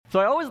So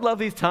I always love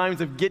these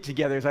times of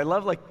get-togethers. I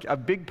love like a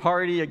big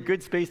party, a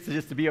good space to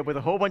just to be up with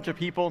a whole bunch of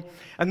people.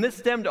 And this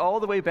stemmed all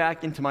the way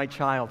back into my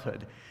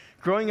childhood.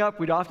 Growing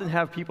up, we'd often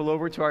have people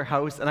over to our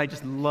house, and I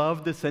just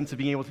loved the sense of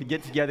being able to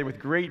get together with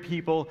great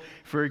people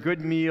for a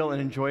good meal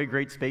and enjoy a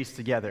great space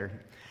together.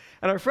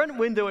 And our front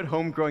window at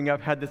home growing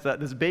up had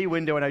this bay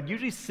window, and I'd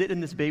usually sit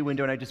in this bay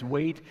window and I'd just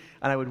wait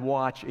and I would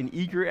watch in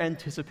eager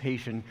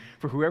anticipation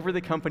for whoever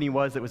the company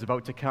was that was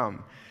about to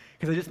come.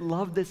 Because I just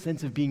loved this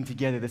sense of being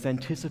together, this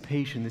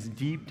anticipation, this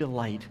deep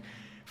delight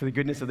for the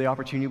goodness of the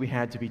opportunity we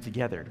had to be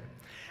together.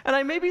 And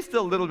I may be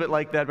still a little bit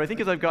like that, but I think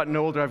as I've gotten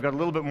older, I've got a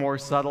little bit more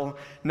subtle.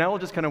 Now I'll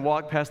just kind of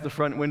walk past the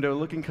front window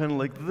looking kind of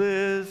like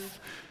this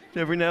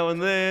every now and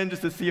then,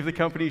 just to see if the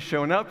company's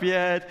shown up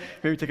yet.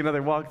 Maybe take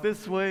another walk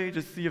this way,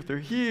 just see if they're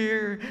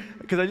here.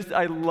 Because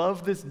I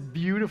love this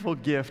beautiful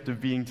gift of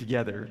being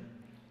together.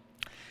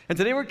 And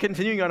today we're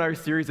continuing on our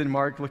series in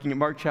Mark, looking at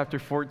Mark chapter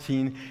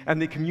 14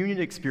 and the communion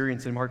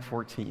experience in Mark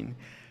 14.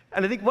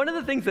 And I think one of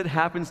the things that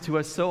happens to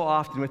us so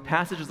often with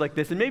passages like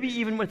this, and maybe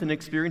even with an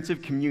experience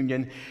of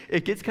communion,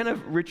 it gets kind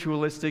of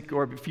ritualistic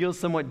or it feels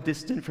somewhat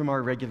distant from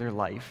our regular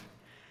life.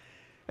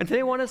 And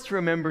today I want us to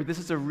remember this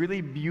is a really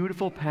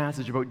beautiful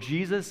passage about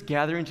Jesus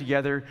gathering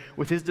together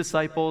with his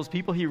disciples,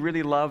 people he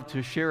really loved,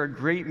 to share a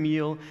great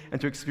meal and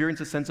to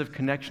experience a sense of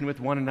connection with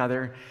one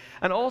another.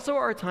 And also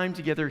our time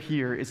together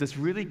here is this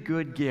really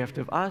good gift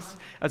of us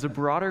as a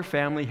broader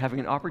family having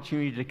an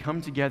opportunity to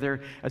come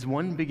together as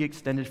one big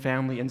extended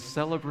family and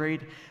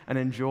celebrate and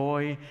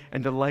enjoy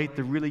and delight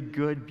the really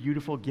good,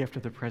 beautiful gift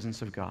of the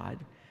presence of God.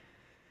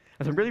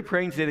 And so I'm really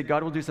praying today that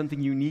God will do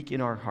something unique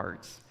in our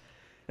hearts.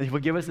 And he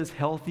will give us this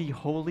healthy,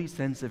 holy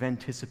sense of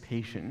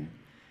anticipation,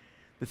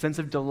 the sense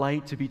of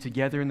delight to be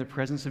together in the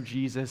presence of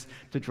Jesus,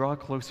 to draw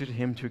closer to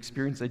him, to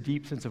experience a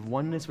deep sense of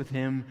oneness with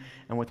him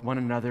and with one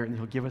another, and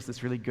he'll give us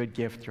this really good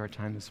gift through our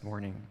time this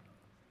morning.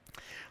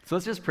 So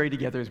let's just pray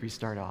together as we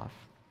start off.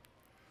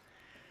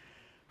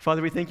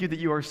 Father, we thank you that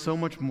you are so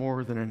much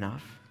more than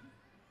enough.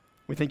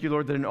 We thank you,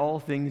 Lord, that in all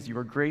things you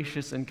are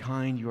gracious and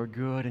kind, you are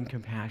good and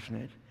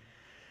compassionate.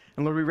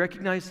 And Lord, we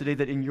recognize today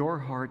that in your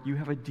heart you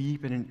have a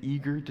deep and an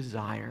eager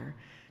desire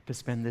to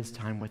spend this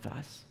time with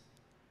us.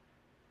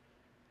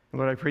 And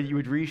Lord, I pray that you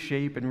would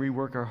reshape and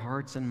rework our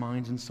hearts and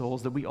minds and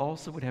souls, that we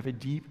also would have a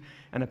deep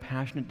and a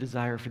passionate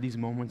desire for these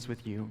moments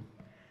with you.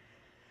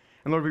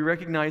 And Lord, we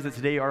recognize that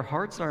today our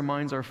hearts and our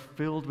minds are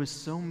filled with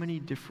so many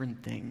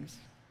different things.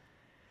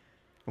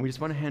 And we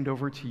just want to hand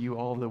over to you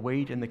all the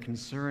weight and the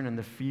concern and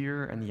the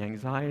fear and the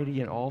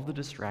anxiety and all of the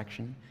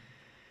distraction.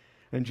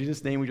 And in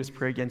Jesus' name, we just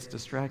pray against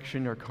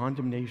distraction or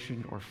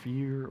condemnation or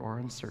fear or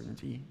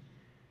uncertainty.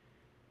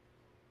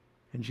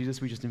 And Jesus,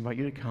 we just invite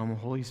you to come.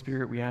 Holy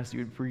Spirit, we ask that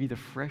you would breathe a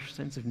fresh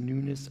sense of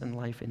newness and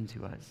life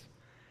into us,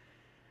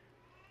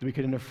 that we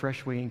could in a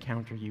fresh way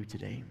encounter you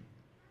today.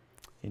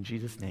 In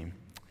Jesus' name,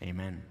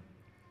 amen.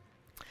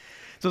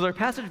 So as our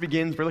passage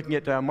begins, we're looking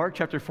at Mark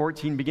chapter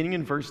 14, beginning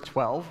in verse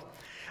 12.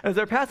 As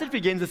our passage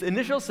begins, this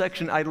initial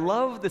section, I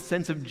love the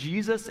sense of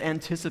Jesus'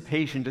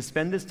 anticipation to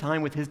spend this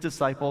time with his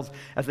disciples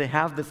as they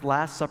have this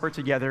Last Supper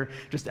together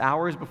just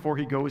hours before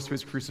he goes to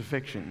his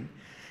crucifixion.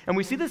 And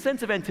we see the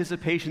sense of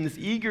anticipation, this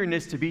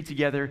eagerness to be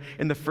together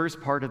in the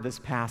first part of this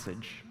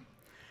passage.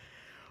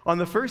 On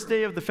the first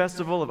day of the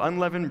festival of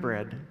unleavened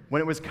bread,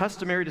 when it was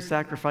customary to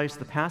sacrifice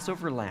the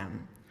Passover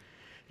lamb,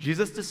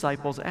 Jesus'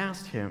 disciples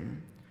asked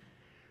him,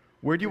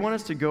 "Where do you want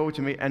us to go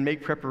and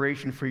make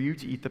preparation for you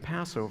to eat the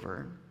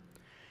Passover?"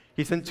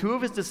 He sent two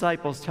of his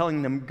disciples,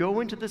 telling them, "Go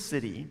into the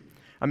city.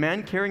 A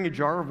man carrying a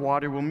jar of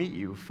water will meet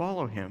you.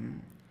 Follow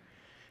him.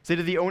 Say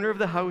to the owner of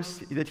the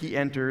house that he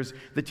enters,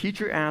 'The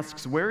teacher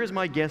asks, where is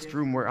my guest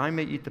room where I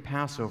may eat the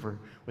Passover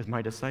with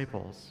my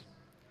disciples?'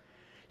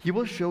 He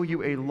will show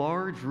you a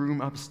large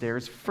room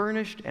upstairs,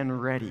 furnished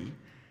and ready.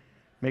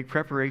 Make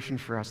preparation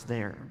for us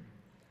there."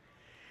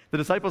 The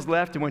disciples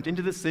left and went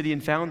into the city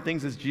and found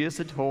things as Jesus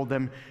had told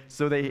them,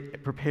 so they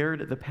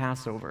prepared the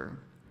Passover.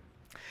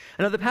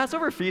 Now, the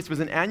Passover feast was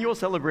an annual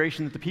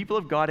celebration that the people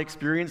of God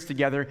experienced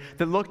together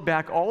that looked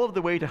back all of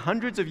the way to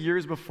hundreds of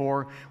years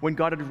before when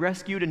God had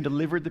rescued and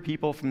delivered the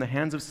people from the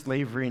hands of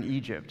slavery in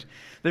Egypt.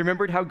 They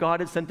remembered how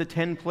God had sent the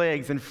 10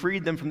 plagues and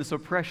freed them from this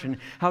oppression,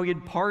 how he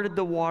had parted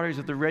the waters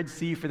of the Red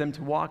Sea for them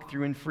to walk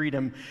through in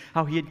freedom,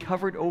 how he had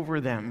covered over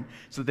them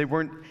so they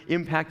weren't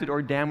impacted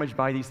or damaged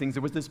by these things.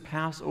 It was this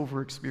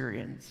Passover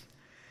experience.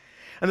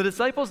 And the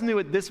disciples knew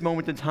at this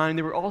moment in time,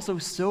 they were also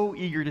so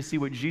eager to see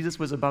what Jesus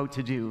was about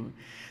to do.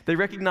 They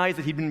recognized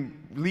that he'd been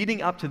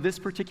leading up to this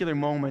particular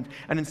moment,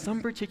 and in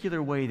some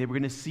particular way, they were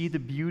going to see the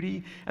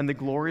beauty and the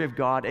glory of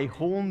God, a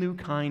whole new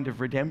kind of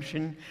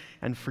redemption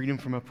and freedom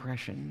from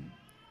oppression.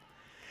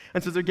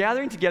 And so as they're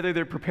gathering together,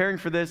 they're preparing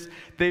for this.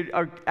 They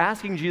are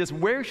asking Jesus,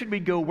 where should we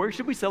go? Where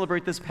should we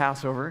celebrate this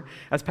Passover?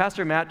 As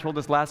Pastor Matt told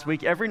us last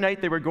week, every night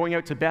they were going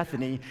out to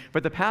Bethany,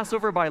 but the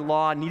Passover by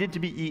law needed to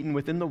be eaten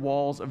within the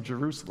walls of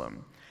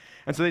Jerusalem.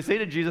 And so they say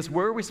to Jesus,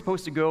 where are we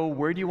supposed to go?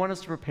 Where do you want us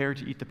to prepare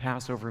to eat the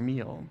Passover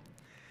meal?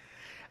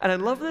 And I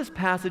love this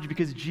passage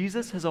because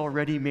Jesus has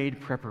already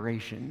made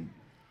preparation.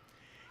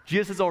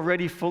 Jesus has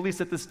already fully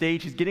set the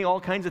stage. He's getting all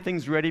kinds of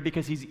things ready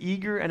because he's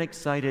eager and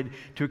excited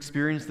to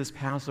experience this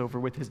Passover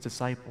with his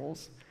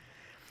disciples.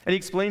 And he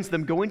explains to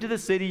them, go into the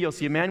city, you'll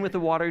see a man with a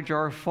water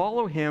jar,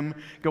 follow him,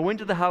 go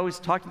into the house,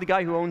 talk to the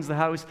guy who owns the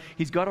house.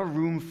 He's got a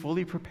room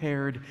fully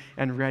prepared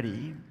and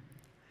ready.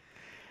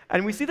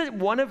 And we see that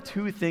one of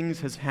two things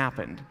has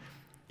happened.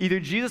 Either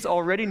Jesus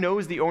already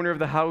knows the owner of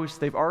the house,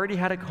 they've already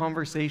had a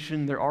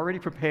conversation, they're already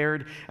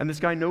prepared, and this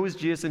guy knows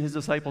Jesus and his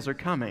disciples are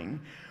coming.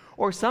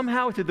 Or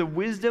somehow, through the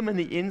wisdom and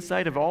the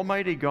insight of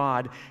Almighty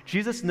God,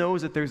 Jesus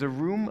knows that there's a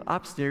room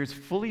upstairs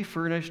fully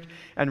furnished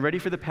and ready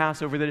for the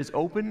Passover that is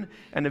open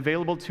and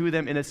available to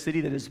them in a city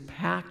that is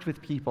packed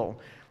with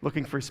people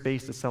looking for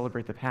space to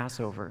celebrate the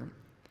Passover.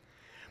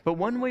 But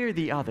one way or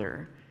the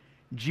other,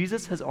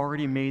 Jesus has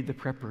already made the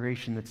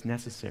preparation that's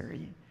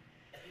necessary.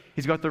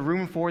 He's got the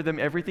room for them.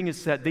 Everything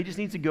is set. They just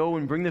need to go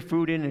and bring the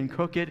food in and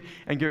cook it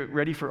and get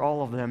ready for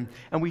all of them.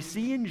 And we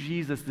see in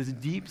Jesus this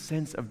deep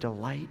sense of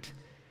delight,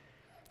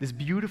 this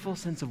beautiful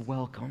sense of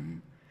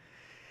welcome.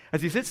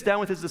 As he sits down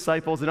with his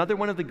disciples, another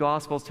one of the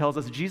Gospels tells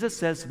us, Jesus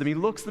says to them, he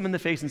looks them in the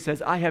face and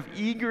says, I have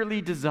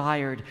eagerly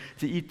desired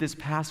to eat this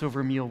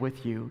Passover meal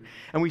with you.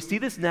 And we see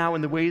this now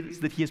in the ways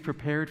that he has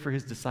prepared for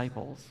his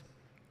disciples.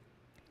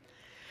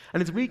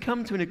 And as we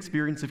come to an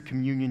experience of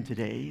communion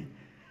today,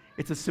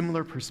 it's a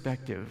similar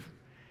perspective.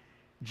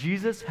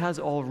 Jesus has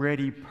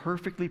already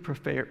perfectly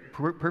prepared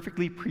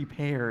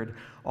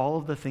all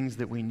of the things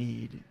that we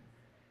need.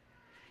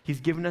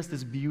 He's given us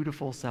this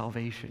beautiful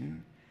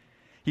salvation.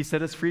 He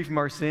set us free from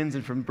our sins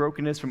and from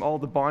brokenness, from all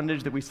the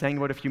bondage that we sang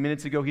about a few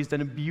minutes ago. He's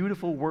done a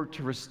beautiful work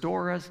to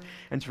restore us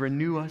and to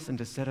renew us and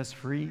to set us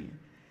free.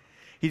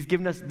 He's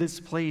given us this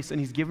place, and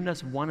he's given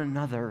us one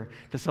another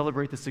to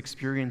celebrate this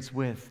experience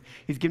with.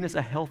 He's given us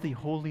a healthy,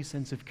 holy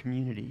sense of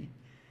community.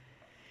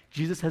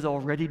 Jesus has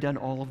already done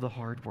all of the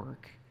hard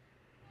work.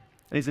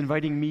 And he's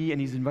inviting me and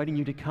he's inviting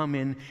you to come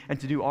in and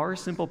to do our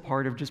simple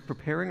part of just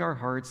preparing our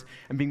hearts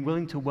and being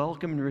willing to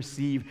welcome and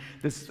receive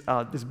this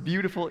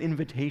beautiful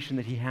invitation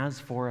that he has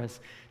for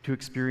us to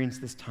experience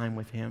this time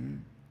with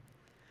him.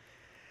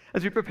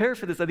 As we prepare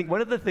for this, I think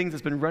one of the things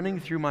that's been running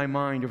through my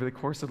mind over the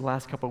course of the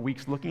last couple of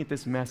weeks looking at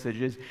this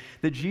message is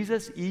that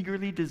Jesus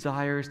eagerly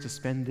desires to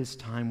spend this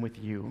time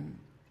with you. And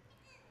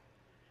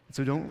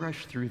so don't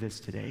rush through this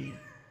today.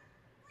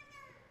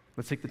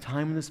 Let's take the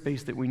time and the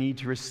space that we need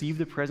to receive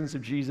the presence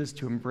of Jesus,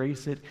 to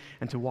embrace it,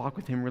 and to walk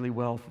with him really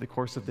well through the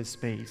course of this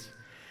space.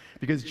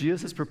 Because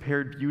Jesus has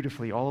prepared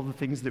beautifully all of the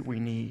things that we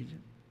need.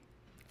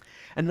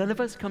 And none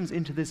of us comes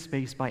into this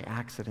space by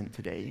accident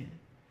today.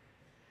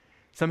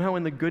 Somehow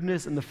in the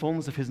goodness and the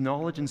fullness of his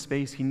knowledge and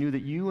space, he knew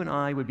that you and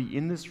I would be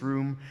in this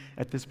room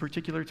at this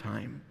particular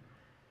time,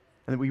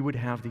 and that we would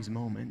have these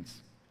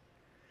moments.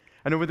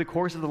 And over the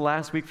course of the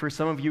last week, for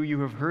some of you, you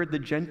have heard the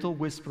gentle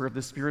whisper of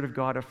the Spirit of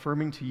God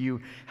affirming to you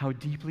how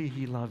deeply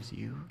he loves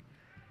you,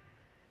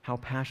 how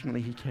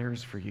passionately he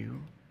cares for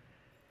you.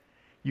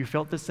 You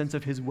felt the sense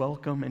of his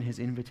welcome and his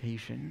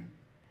invitation.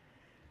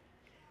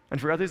 And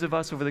for others of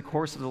us, over the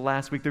course of the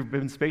last week, there have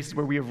been spaces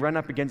where we have run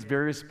up against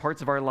various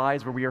parts of our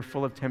lives where we are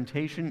full of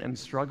temptation and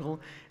struggle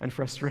and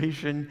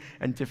frustration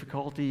and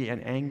difficulty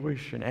and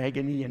anguish and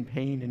agony and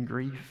pain and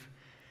grief.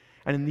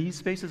 And in these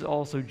spaces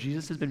also,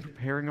 Jesus has been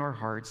preparing our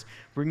hearts,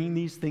 bringing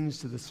these things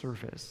to the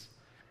surface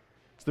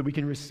so that we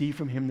can receive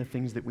from him the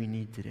things that we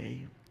need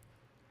today.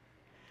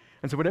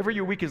 And so whatever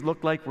your week has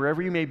looked like,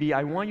 wherever you may be,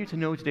 I want you to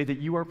know today that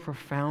you are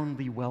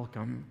profoundly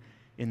welcome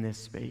in this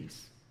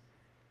space.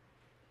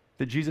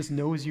 That Jesus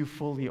knows you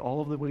fully all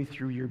of the way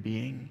through your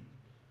being.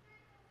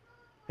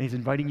 And he's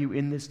inviting you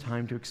in this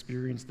time to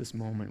experience this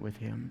moment with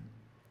him.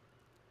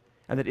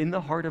 And that in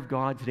the heart of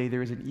God today,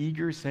 there is an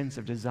eager sense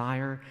of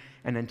desire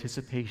and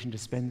anticipation to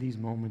spend these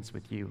moments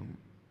with you.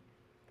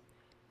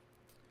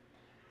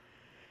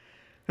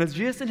 And as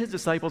Jesus and his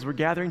disciples were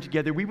gathering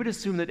together, we would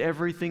assume that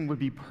everything would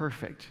be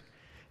perfect.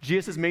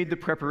 Jesus has made the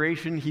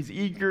preparation. He's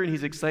eager and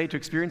he's excited to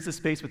experience the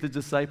space with his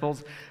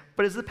disciples.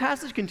 But as the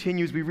passage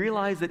continues, we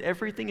realize that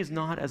everything is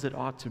not as it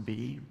ought to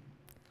be.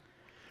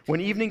 When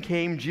evening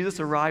came, Jesus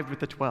arrived with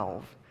the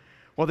 12.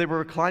 While they were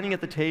reclining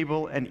at the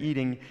table and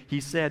eating,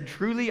 he said,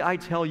 "Truly I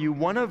tell you,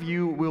 one of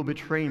you will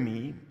betray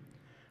me,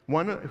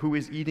 one who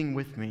is eating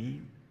with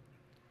me."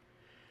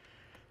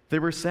 They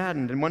were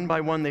saddened, and one by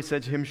one they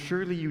said to him,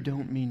 "Surely you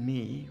don't mean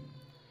me."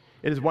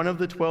 "It is one of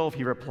the 12,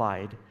 he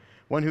replied,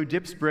 "one who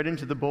dips bread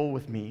into the bowl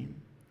with me.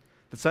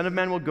 The Son of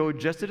Man will go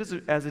just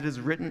as it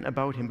is written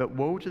about him, but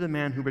woe to the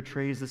man who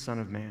betrays the Son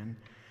of Man.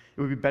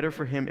 It would be better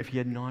for him if he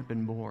had not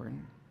been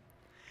born."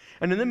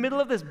 And in the middle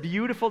of this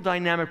beautiful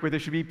dynamic where there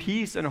should be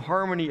peace and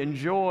harmony and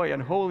joy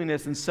and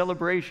holiness and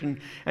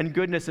celebration and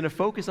goodness and a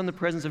focus on the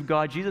presence of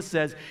God, Jesus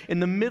says, in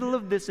the middle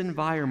of this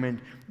environment,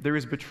 there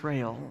is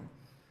betrayal.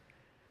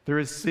 There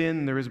is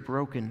sin, there is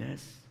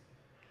brokenness.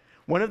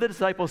 One of the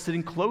disciples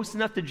sitting close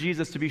enough to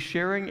Jesus to be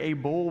sharing a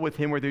bowl with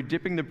him where they're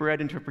dipping the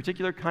bread into a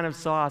particular kind of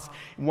sauce,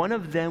 one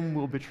of them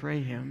will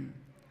betray him.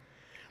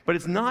 But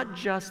it's not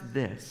just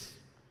this.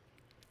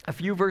 A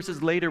few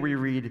verses later we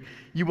read,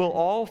 "You will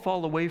all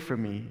fall away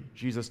from me,"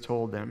 Jesus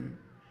told them,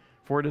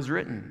 "for it is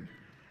written,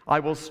 I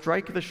will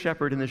strike the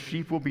shepherd, and the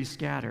sheep will be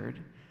scattered.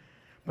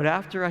 But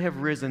after I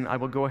have risen, I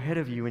will go ahead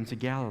of you into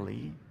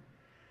Galilee."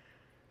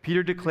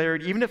 Peter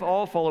declared, "Even if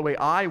all fall away,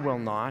 I will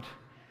not."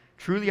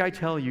 "Truly I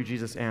tell you,"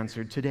 Jesus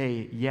answered,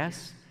 "today,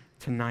 yes,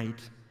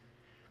 tonight,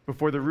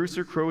 before the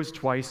rooster crows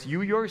twice,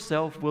 you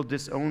yourself will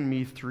disown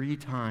me 3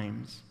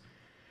 times.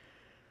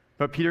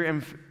 But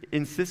Peter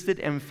insisted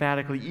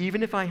emphatically,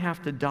 "Even if I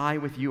have to die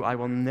with you, I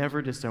will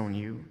never disown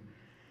you."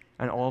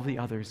 And all the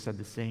others said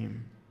the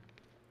same.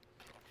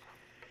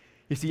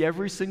 You see,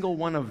 every single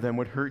one of them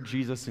would hurt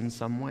Jesus in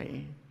some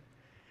way.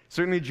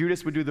 Certainly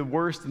Judas would do the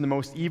worst and the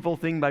most evil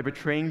thing by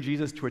betraying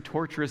Jesus to a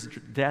torturous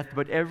death,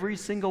 but every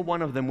single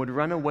one of them would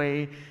run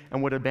away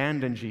and would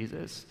abandon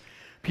Jesus.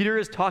 Peter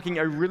is talking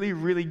a really,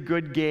 really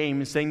good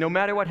game, saying, no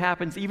matter what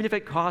happens, even if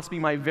it costs me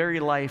my very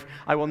life,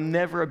 I will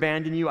never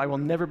abandon you, I will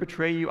never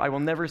betray you, I will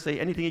never say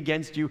anything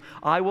against you,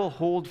 I will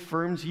hold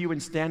firm to you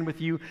and stand with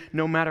you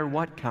no matter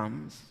what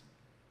comes.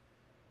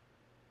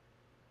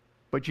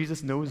 But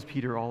Jesus knows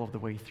Peter all of the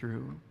way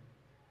through,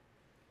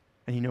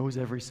 and he knows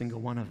every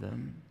single one of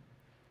them.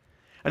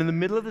 And in the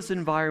middle of this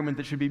environment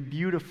that should be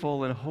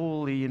beautiful and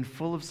holy and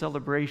full of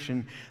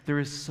celebration, there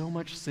is so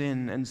much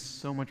sin and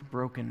so much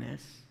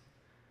brokenness.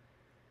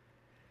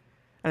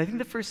 And I think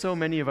that for so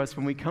many of us,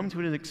 when we come to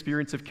an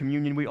experience of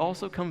communion, we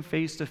also come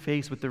face to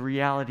face with the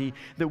reality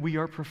that we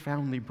are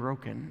profoundly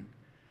broken.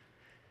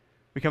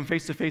 We come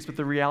face to face with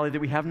the reality that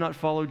we have not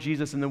followed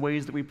Jesus in the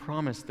ways that we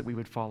promised that we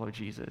would follow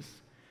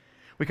Jesus.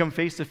 We come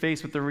face to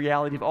face with the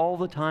reality of all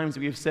the times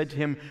that we have said to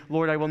him,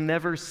 Lord, I will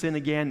never sin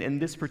again in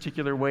this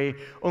particular way,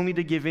 only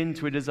to give in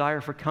to a desire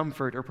for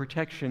comfort or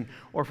protection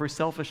or for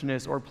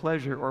selfishness or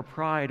pleasure or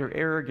pride or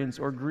arrogance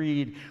or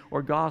greed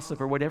or gossip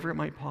or whatever it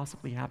might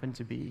possibly happen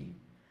to be.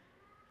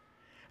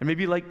 And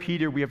maybe like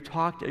Peter, we have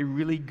talked a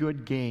really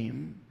good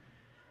game,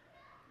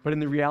 but in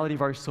the reality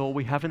of our soul,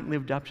 we haven't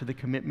lived up to the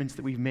commitments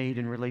that we've made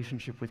in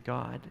relationship with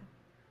God.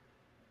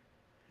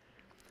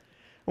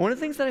 One of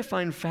the things that I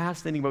find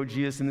fascinating about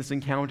Jesus in this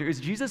encounter is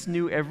Jesus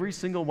knew every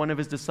single one of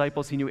his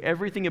disciples. He knew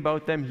everything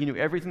about them. He knew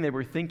everything they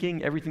were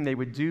thinking, everything they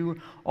would do,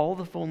 all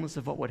the fullness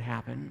of what would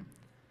happen.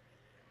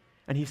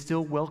 And he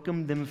still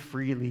welcomed them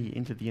freely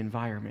into the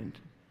environment.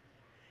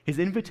 His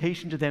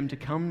invitation to them to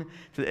come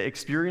to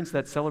experience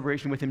that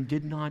celebration with him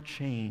did not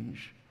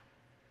change.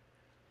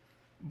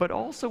 But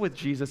also with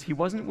Jesus, he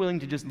wasn't willing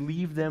to just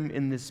leave them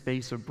in this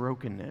space of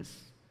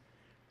brokenness.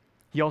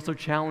 He also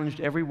challenged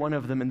every one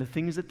of them in the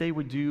things that they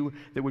would do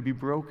that would be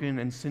broken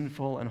and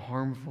sinful and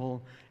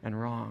harmful and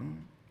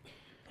wrong.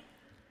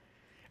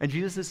 And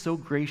Jesus is so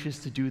gracious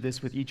to do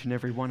this with each and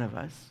every one of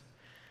us.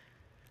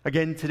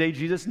 Again, today,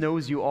 Jesus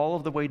knows you all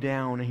of the way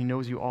down, and he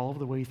knows you all of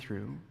the way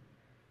through.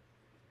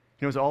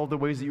 He knows all of the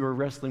ways that you are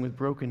wrestling with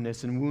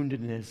brokenness and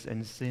woundedness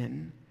and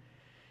sin.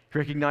 He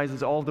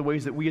recognizes all of the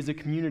ways that we as a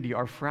community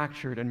are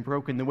fractured and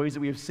broken, the ways that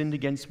we have sinned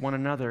against one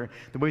another,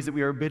 the ways that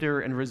we are bitter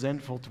and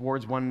resentful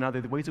towards one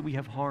another, the ways that we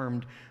have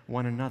harmed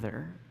one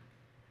another.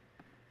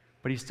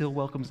 But he still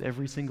welcomes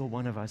every single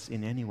one of us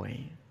in any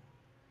way.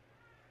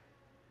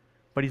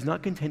 But he's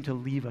not content to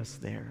leave us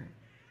there.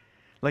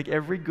 Like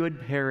every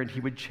good parent, he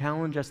would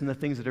challenge us in the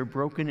things that are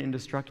broken and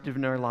destructive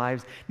in our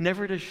lives,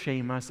 never to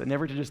shame us and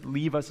never to just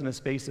leave us in a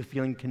space of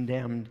feeling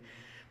condemned,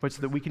 but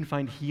so that we can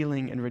find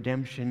healing and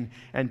redemption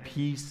and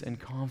peace and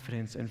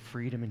confidence and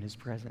freedom in his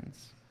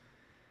presence.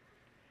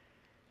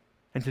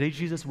 And today,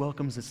 Jesus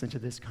welcomes us into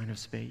this kind of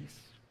space.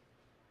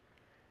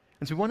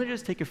 And so we want to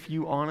just take a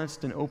few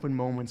honest and open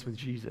moments with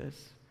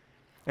Jesus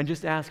and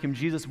just ask him,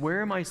 Jesus,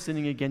 where am I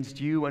sinning against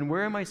you, and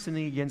where am I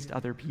sinning against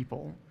other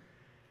people?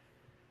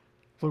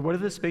 Lord, what are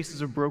the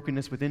spaces of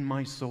brokenness within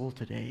my soul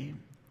today?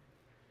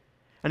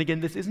 And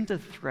again, this isn't a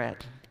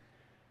threat.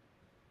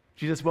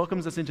 Jesus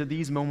welcomes us into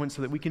these moments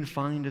so that we can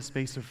find a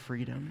space of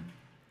freedom.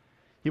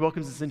 He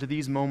welcomes us into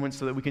these moments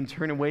so that we can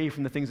turn away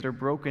from the things that are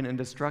broken and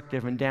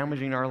destructive and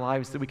damaging our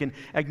lives, so that we can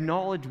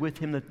acknowledge with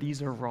him that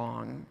these are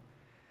wrong.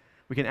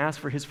 We can ask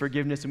for his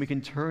forgiveness, and we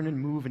can turn and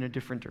move in a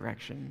different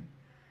direction.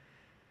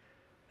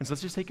 And so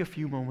let's just take a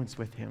few moments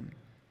with him.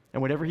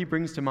 And whatever he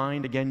brings to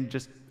mind, again,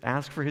 just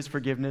ask for his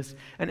forgiveness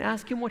and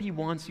ask him what he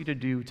wants you to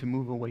do to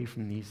move away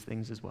from these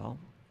things as well.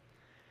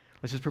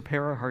 Let's just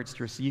prepare our hearts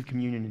to receive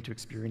communion and to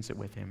experience it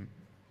with him.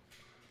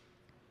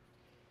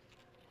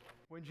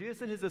 When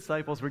Jesus and his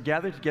disciples were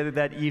gathered together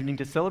that evening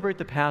to celebrate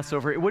the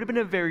Passover, it would have been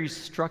a very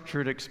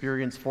structured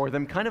experience for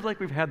them, kind of like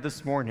we've had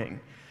this morning.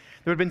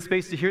 There would have been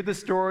space to hear the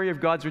story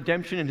of God's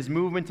redemption and his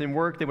movement and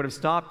work. They would have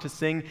stopped to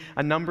sing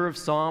a number of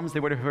psalms.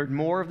 They would have heard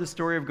more of the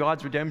story of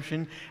God's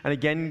redemption, and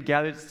again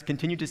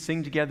continued to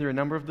sing together a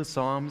number of the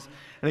psalms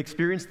and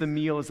experience the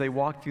meal as they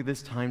walked through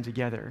this time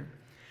together.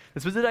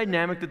 This was a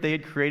dynamic that they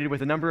had created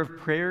with a number of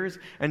prayers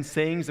and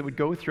sayings that would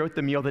go throughout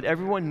the meal that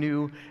everyone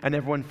knew and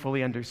everyone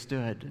fully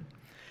understood.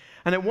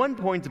 And at one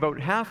point, about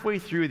halfway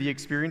through the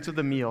experience of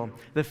the meal,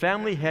 the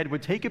family head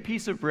would take a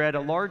piece of bread, a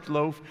large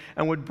loaf,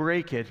 and would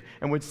break it,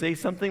 and would say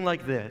something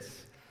like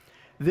this: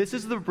 "This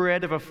is the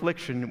bread of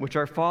affliction which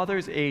our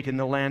fathers ate in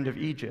the land of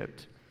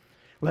Egypt.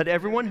 Let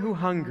everyone who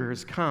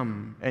hungers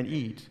come and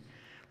eat.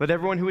 Let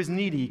everyone who is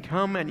needy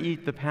come and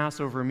eat the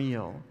Passover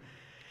meal."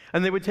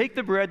 And they would take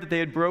the bread that they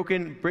had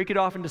broken, break it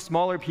off into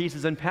smaller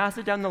pieces, and pass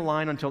it down the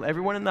line until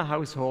everyone in the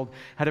household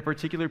had a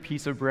particular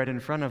piece of bread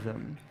in front of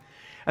them.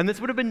 And this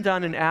would have been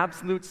done in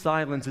absolute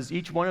silence as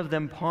each one of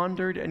them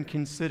pondered and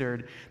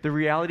considered the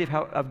reality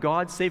of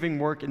God's saving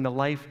work in the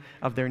life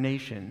of their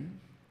nation.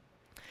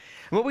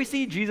 And what we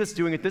see Jesus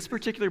doing at this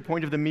particular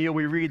point of the meal,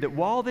 we read that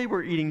while they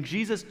were eating,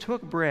 Jesus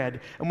took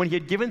bread, and when he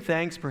had given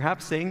thanks,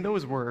 perhaps saying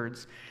those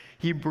words,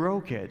 he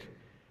broke it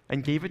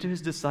and gave it to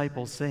his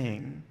disciples,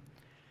 saying,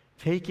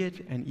 "Take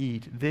it and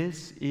eat.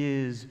 This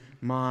is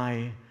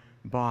my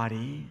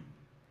body."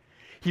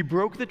 He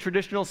broke the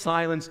traditional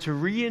silence to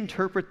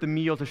reinterpret the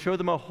meal, to show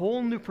them a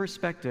whole new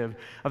perspective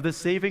of the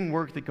saving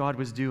work that God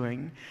was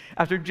doing.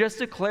 After just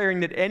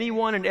declaring that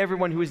anyone and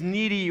everyone who is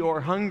needy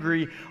or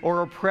hungry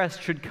or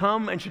oppressed should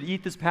come and should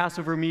eat this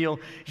Passover meal,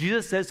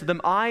 Jesus says to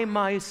them, "I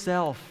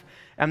myself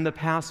am the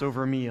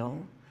Passover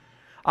meal.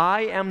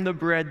 I am the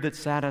bread that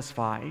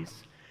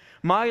satisfies.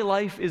 My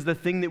life is the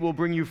thing that will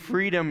bring you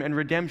freedom and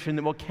redemption,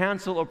 that will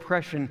cancel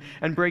oppression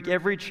and break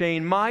every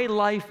chain. My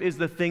life is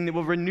the thing that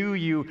will renew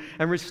you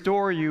and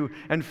restore you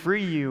and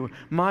free you.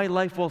 My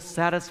life will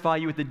satisfy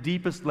you at the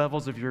deepest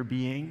levels of your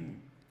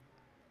being."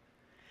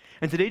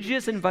 And today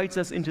Jesus invites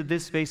us into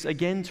this space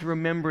again to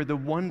remember the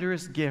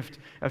wondrous gift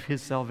of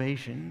his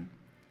salvation.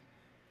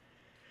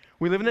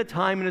 We live in a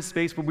time and a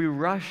space where we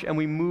rush and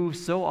we move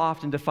so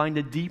often to find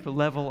a deep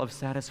level of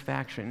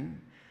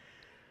satisfaction.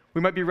 We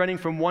might be running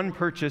from one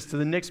purchase to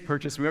the next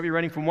purchase. We might be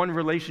running from one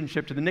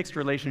relationship to the next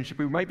relationship.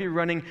 We might be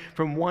running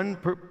from one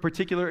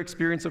particular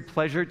experience of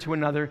pleasure to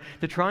another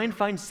to try and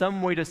find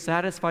some way to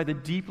satisfy the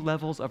deep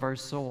levels of our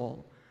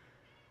soul.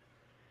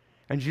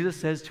 And Jesus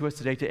says to us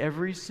today, to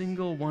every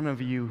single one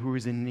of you who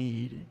is in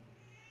need,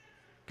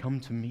 "Come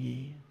to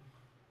me.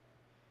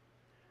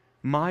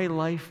 My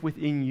life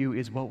within you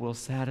is what will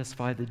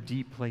satisfy the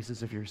deep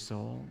places of your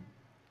soul.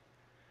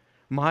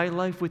 My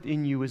life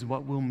within you is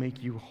what will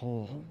make you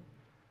whole."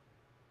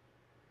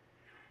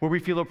 Where we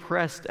feel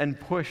oppressed and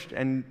pushed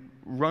and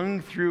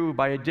wrung through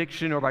by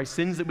addiction or by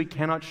sins that we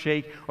cannot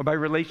shake or by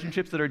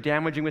relationships that are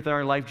damaging within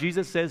our life,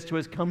 Jesus says to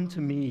us, "Come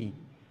to me.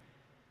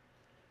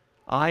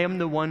 I am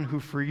the one who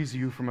frees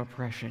you from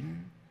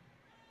oppression."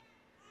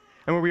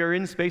 And where we are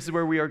in spaces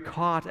where we are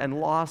caught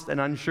and lost and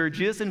unsure,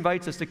 Jesus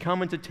invites us to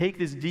come and to take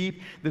this deep,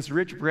 this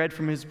rich bread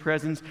from his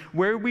presence.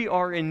 Where we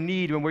are in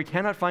need, when we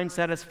cannot find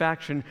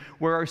satisfaction,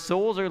 where our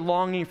souls are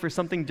longing for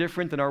something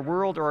different than our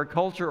world or our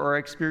culture or our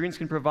experience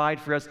can provide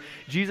for us,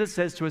 Jesus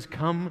says to us,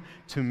 "Come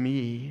to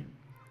me.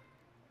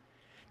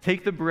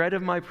 Take the bread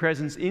of my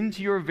presence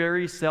into your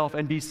very self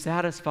and be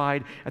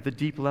satisfied at the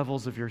deep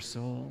levels of your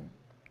soul."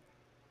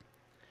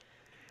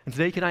 And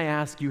today, can I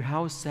ask you,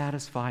 how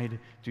satisfied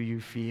do you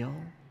feel?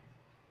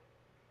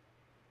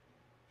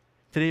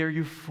 Today, are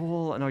you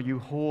full and are you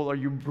whole? Are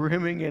you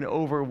brimming and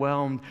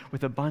overwhelmed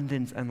with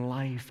abundance and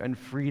life and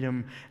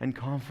freedom and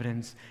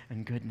confidence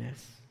and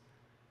goodness?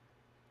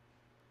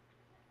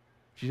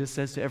 Jesus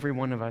says to every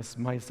one of us,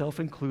 myself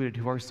included,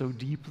 who are so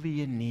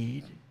deeply in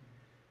need,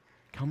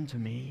 "Come to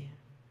me."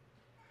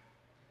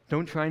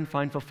 Don't try and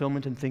find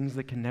fulfillment in things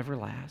that can never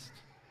last.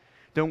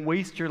 Don't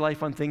waste your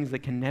life on things that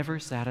can never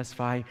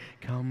satisfy.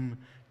 Come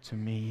to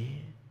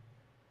me.